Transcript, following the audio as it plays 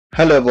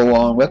Hello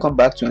everyone, welcome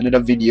back to another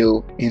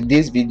video. In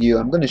this video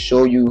I'm going to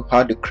show you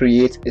how to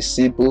create a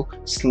simple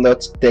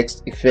slot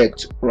text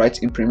effect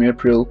right in Premiere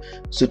Pro.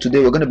 So today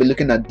we're going to be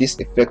looking at this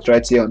effect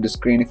right here on the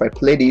screen. If I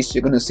play this,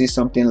 you're going to see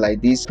something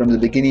like this. From the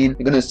beginning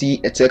you're going to see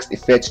a text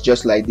effect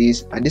just like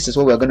this, and this is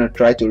what we're going to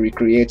try to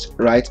recreate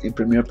right in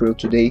Premiere Pro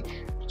today.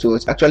 So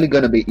it's actually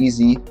going to be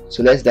easy,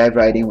 so let's dive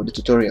right in with the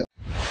tutorial.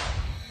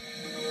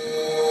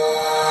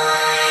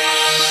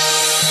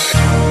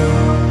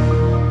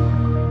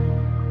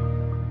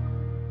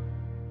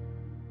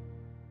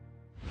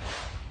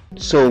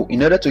 So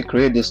in order to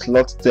create the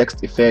slot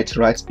text effect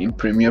right in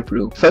Premiere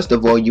Pro, first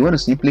of all you want to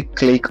simply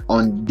click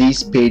on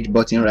this page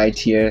button right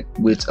here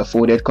with a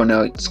folded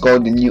corner. It's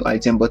called the new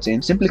item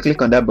button. Simply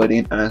click on that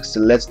button and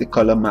select the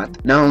color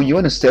matte. Now you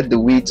want to set the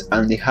width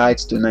and the height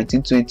to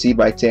 1920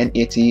 by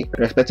 1080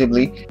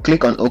 respectively.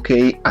 Click on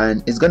OK,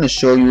 and it's going to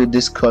show you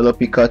this color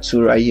picker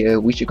tool right here,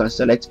 which you can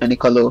select any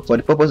color. For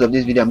the purpose of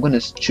this video I'm going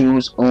to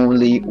choose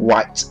only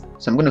white.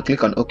 So I'm going to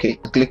click on OK.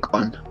 Click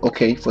on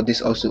OK for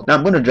this also. Now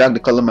I'm going to drag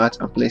the color matte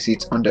and place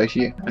it under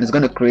here, and it's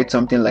going to create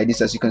something like this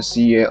as you can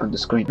see here on the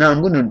screen. Now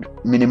I'm going to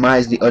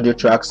minimize the audio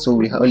tracks so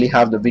we only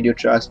have the video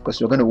tracks,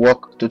 because we're going to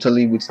work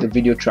totally with the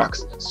video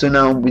tracks. So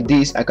now with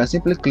this I can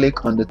simply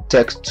click on the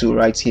text tool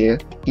right here,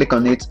 click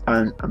on it,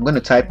 and I'm going to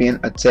type in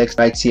a text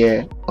right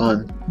here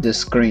on the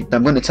screen. So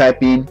I'm going to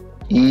type in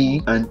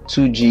E and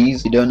 2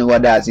 G's. You don't know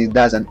what that is,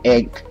 that's an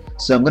egg.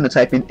 So I'm going to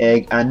type in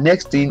egg, and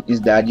next thing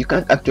is that you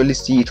can't actually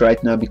see it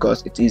right now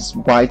because it is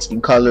white in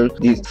color.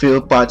 The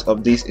fill part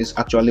of this is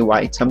actually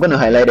white. So I'm going to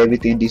highlight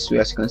everything this way.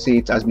 As you can see,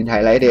 it has been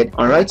highlighted.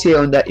 And right here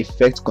under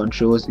effect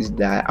controls is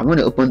that I'm going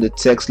to open the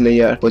text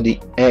layer for the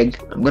egg.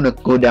 I'm going to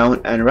go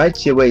down, and right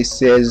here where it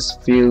says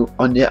fill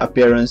under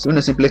appearance, I'm going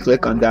to simply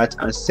click on that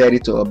and set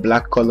it to a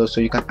black color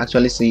so you can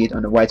actually see it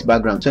on a white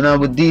background. So now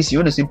with this you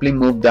want to simply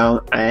move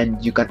down,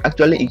 and you can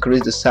actually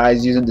increase the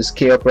size using the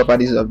scale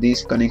properties of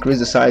this. You can increase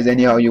the size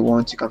anyhow you want.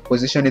 You can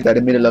position it at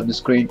the middle of the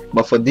screen,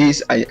 but for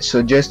this I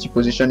suggest you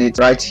position it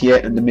right here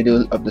in the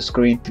middle of the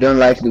screen. If you don't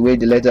like the way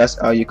the letters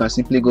are, you can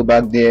simply go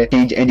back there,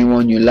 change any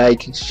one you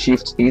like,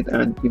 shift it,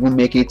 and even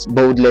make it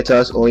bold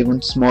letters or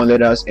even small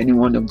letters. Any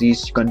one of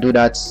these you can do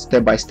that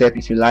step by step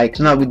if you like.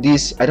 So now with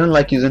this I don't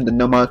like using the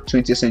normal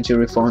 20th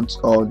century font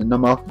or the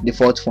normal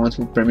default font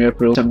for Premiere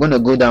Pro, so I'm going to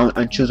go down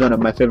and choose one of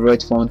my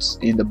favorite fonts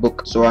in the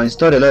book. So I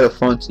installed a lot of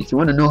fonts. If you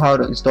want to know how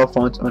to install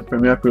fonts on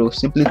Premiere Pro,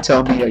 simply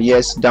tell me a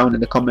yes down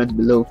in the comment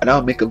below, and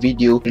I'll make a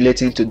video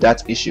relating to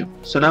that issue.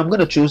 So now I'm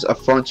going to choose a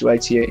font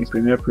right here in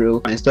Premiere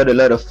Pro. I installed a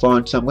lot of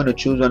fonts, so I'm going to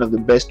choose one of the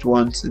best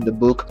ones in the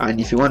book, and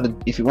if you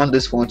want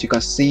this font you can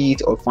see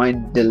it or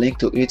find the link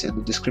to it in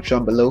the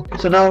description below.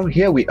 So now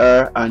here we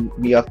are, and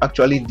we have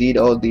actually did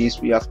all this.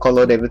 We have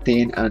colored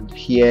everything, and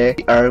here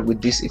we are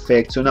with this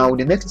effect. So now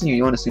the next thing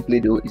you want to simply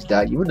do is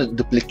that you want to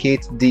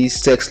duplicate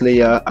this text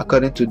layer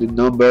according to the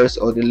numbers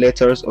or the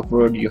letters of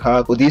word you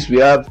have. For this we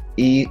have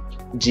E,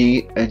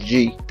 G and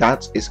G.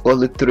 That is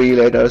only three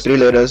letters.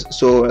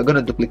 So I'm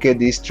gonna duplicate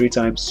this 3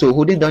 times. So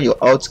holding down your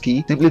Alt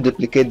key, simply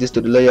duplicate this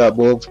to the layer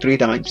above 3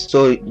 times.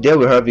 So there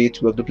we have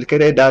it. We have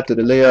duplicated that to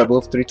the layer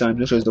above 3 times,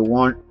 which is the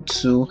 1,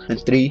 2 and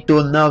 3.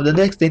 So now the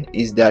next thing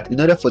is that in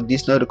order for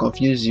this not to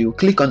confuse you,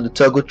 click on the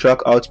toggle track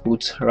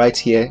output right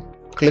here.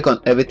 Click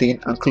on everything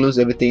and close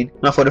everything.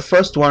 Now for the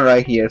first one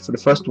right here, for the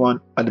first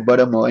one at the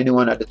bottom or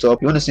anyone at the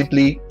top, you want to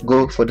simply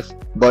go for the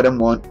bottom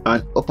one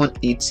and open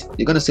it.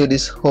 You're going to see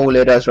this whole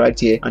letters right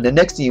here, and the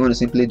next thing you want to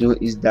simply do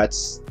is that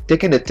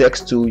taking the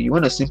text tool, you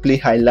want to simply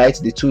highlight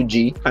the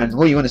 2G, and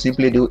what you want to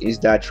simply do is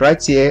that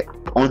right here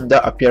under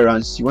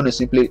appearance you want to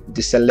simply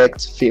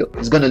deselect fill.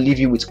 It's going to leave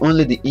you with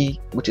only the E,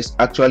 which is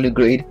actually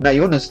grayed. Now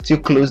you want to still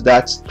close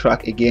that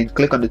track again.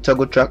 Click on the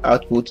toggle track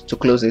output to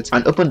close it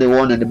and open the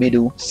one in the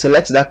middle,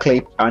 select that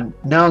clip, and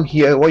now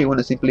here what you want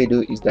to simply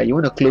do is that you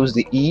want to close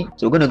the E.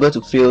 So we're going to go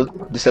to fill,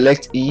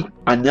 deselect E,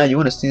 and now you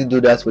want to still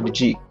do that for the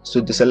G.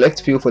 So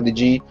deselect fill for the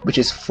G, which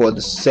is for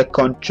the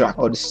second track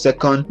or the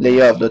second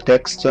layer of the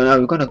text. So now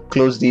we're going to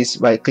close this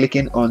by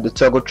clicking on the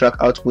toggle track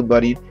output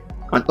button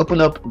and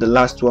open up the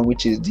last one,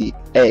 which is the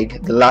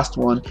egg, the last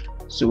one.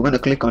 So we're going to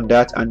click on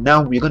that, and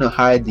now we're going to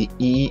hide the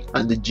E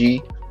and the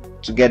G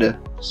together.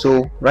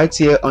 So right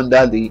here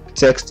under the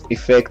text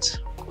effect,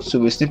 so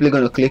we're simply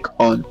going to click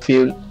on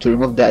fill to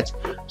remove that.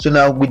 So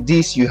now with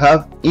this you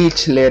have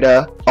each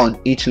letter on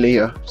each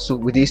layer. So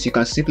with this you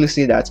can simply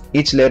see that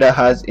each letter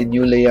has a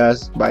new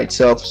layers by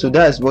itself. So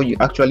that is what you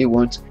actually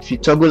want. If you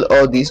toggle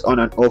all these on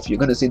and off, you're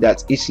going to see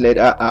that each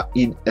letter are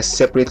in a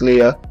separate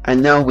layer.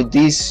 And now with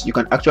this you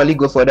can actually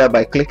go further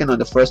by clicking on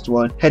the first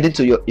one, heading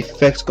to your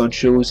effect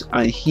controls,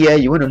 and here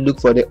you want to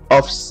look for the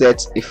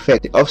offset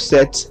effect. The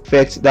offset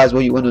effect, that's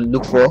what you want to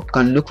look for. You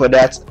can look for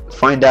that,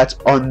 find that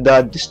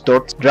under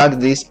distort, drag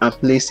this and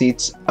place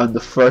it on the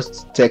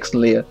first text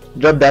layer.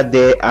 Drop that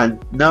there,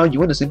 and now you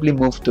want to simply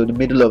move to the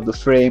middle of the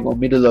frame or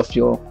middle of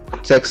your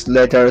text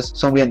letters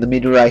somewhere in the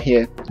middle right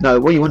here. Now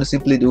what you want to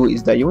simply do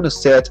is that you want to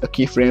set a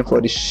keyframe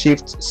for the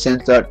shift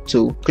center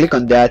tool. Click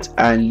on that,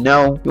 and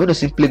now you want to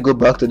simply go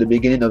back to the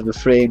beginning of the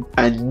frame,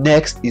 and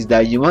next is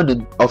that you want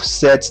to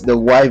offset the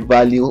Y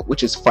value,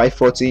 which is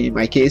 540. In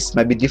my case,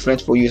 might be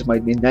different for you, it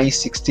might be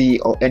 960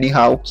 or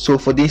anyhow. So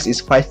for this is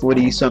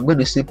 540, so I'm going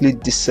to simply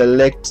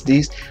deselect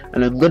this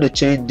and I'm going to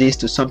change this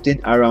to something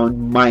around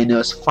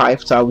minus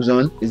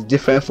 5000. It's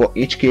different for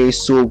each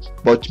case, so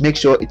but make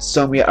sure it's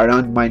somewhere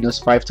around minus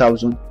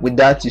 5000. With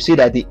that, you see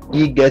that the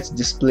E gets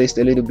displaced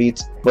a little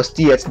bit, but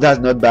still yet that's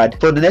not bad.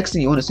 For the next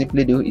thing you want to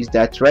simply do is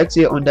that right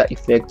here under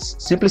effects,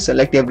 simply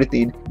select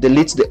everything,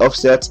 delete the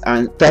offset,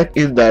 and type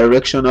in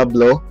directional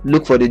blur.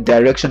 Look for the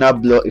directional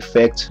blur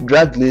effect,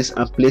 drag this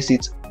and place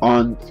it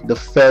on the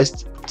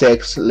first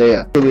text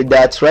layer. So with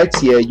that right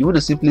here, you want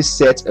to simply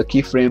set a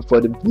keyframe for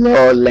the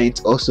blur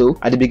length. Also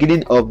at the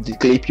beginning of the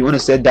clip, you want to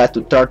set that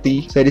to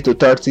 30, set it to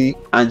 30,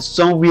 and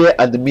somewhere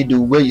at the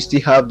middle where you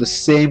still have the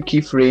same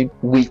keyframe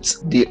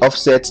with the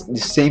offset, the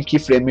same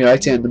keyframe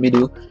right here in the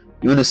middle,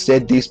 you want to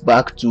set this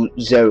back to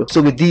 0.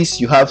 So with this,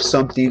 you have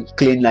something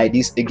clean like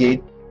this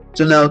again.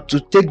 So now to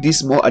take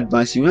this more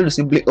advanced, you want to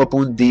simply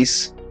open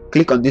this,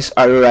 click on this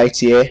arrow right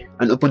here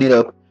and open it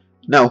up.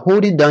 Now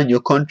holding down your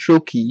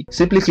control key,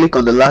 simply click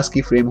on the last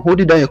keyframe,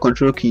 holding down your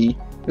control key,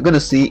 you're going to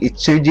see it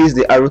changes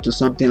the arrow to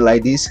something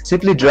like this.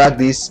 Simply drag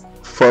this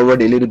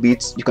forward a little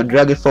bit. You can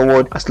drag it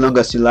forward as long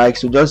as you like,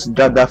 so just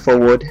drag that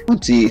forward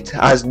until it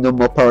has no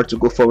more power to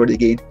go forward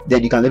again.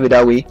 Then you can leave it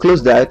that way.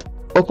 Close that.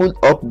 Open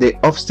up the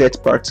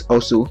offset part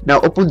also.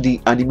 Now open the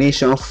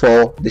animation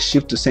for the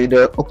shift to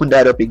sender, open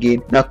that up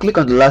again. Now click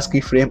on the last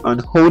keyframe and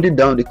holding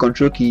down the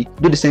control key,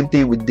 do the same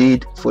thing we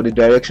did for the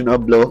directional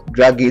blur,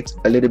 drag it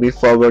a little bit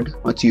forward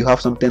until you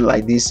have something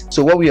like this.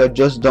 So what we have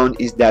just done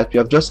is that we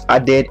have just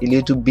added a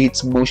little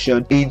bit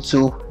motion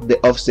into the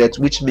offset,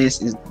 which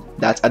means is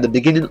that at the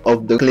beginning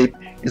of the clip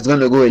it's going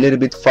to go a little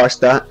bit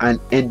faster and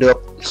end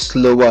up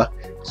slower.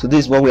 So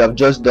this is what we have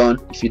just done.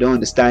 If you don't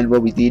understand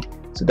what we did,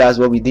 so that's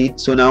what we did.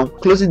 So now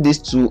closing these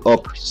two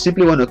up, you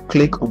simply want to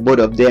click on both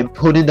of them,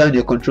 holding down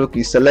your control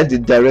key, select the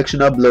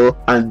directional blur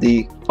and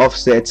the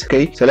offset.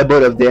 Okay, select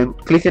both of them,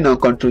 clicking on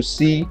Ctrl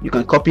C, you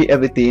can copy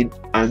everything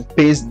and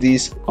paste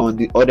this on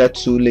the other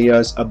two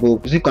layers above.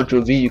 Using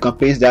Ctrl V, you can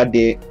paste that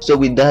there. So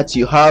with that,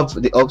 you have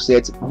the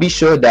offset. Be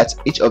sure that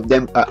each of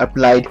them are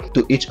applied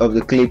to each of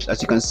the clips.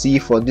 As you can see,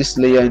 for this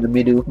layer in the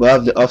middle, we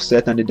have the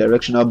offset and the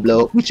directional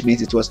blur, which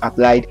means it was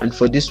applied, and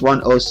for this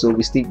one also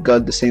we still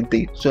got the same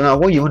thing. So now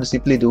what you want to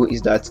simply do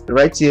is that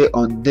right here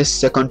on this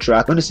second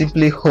track, you want to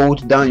simply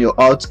hold down your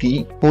Alt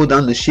key, hold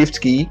down the Shift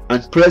key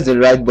and press the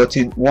right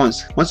button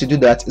once. Once you do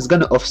that, it's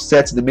going to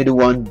offset the middle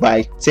one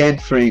by 10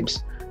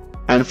 frames.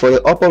 And for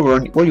the upper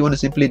one, what you want to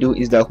simply do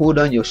is that hold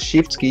down your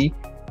Shift key,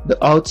 the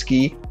Alt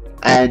key,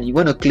 and you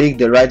want to click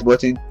the right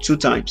button 2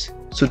 times.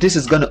 So this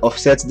is going to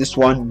offset this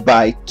one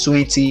by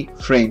 20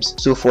 frames.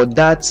 So for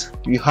that,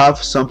 you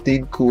have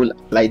something cool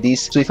like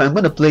this. So if I'm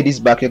going to play this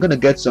back, you're going to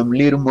get some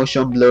little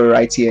motion blur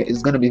right here.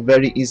 It's going to be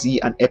very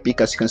easy and epic,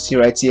 as you can see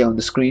right here on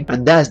the screen.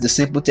 And that's the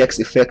simple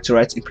text effect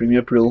right in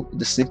Premiere Pro,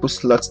 the simple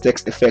slot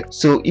text effect.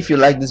 So if you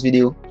like this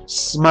video,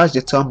 smash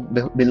the thumb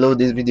below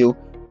this video.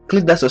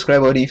 Click that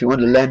subscribe button if you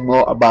want to learn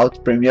more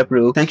about Premiere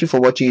Pro. Thank you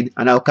for watching,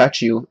 and I'll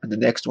catch you in the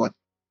next one.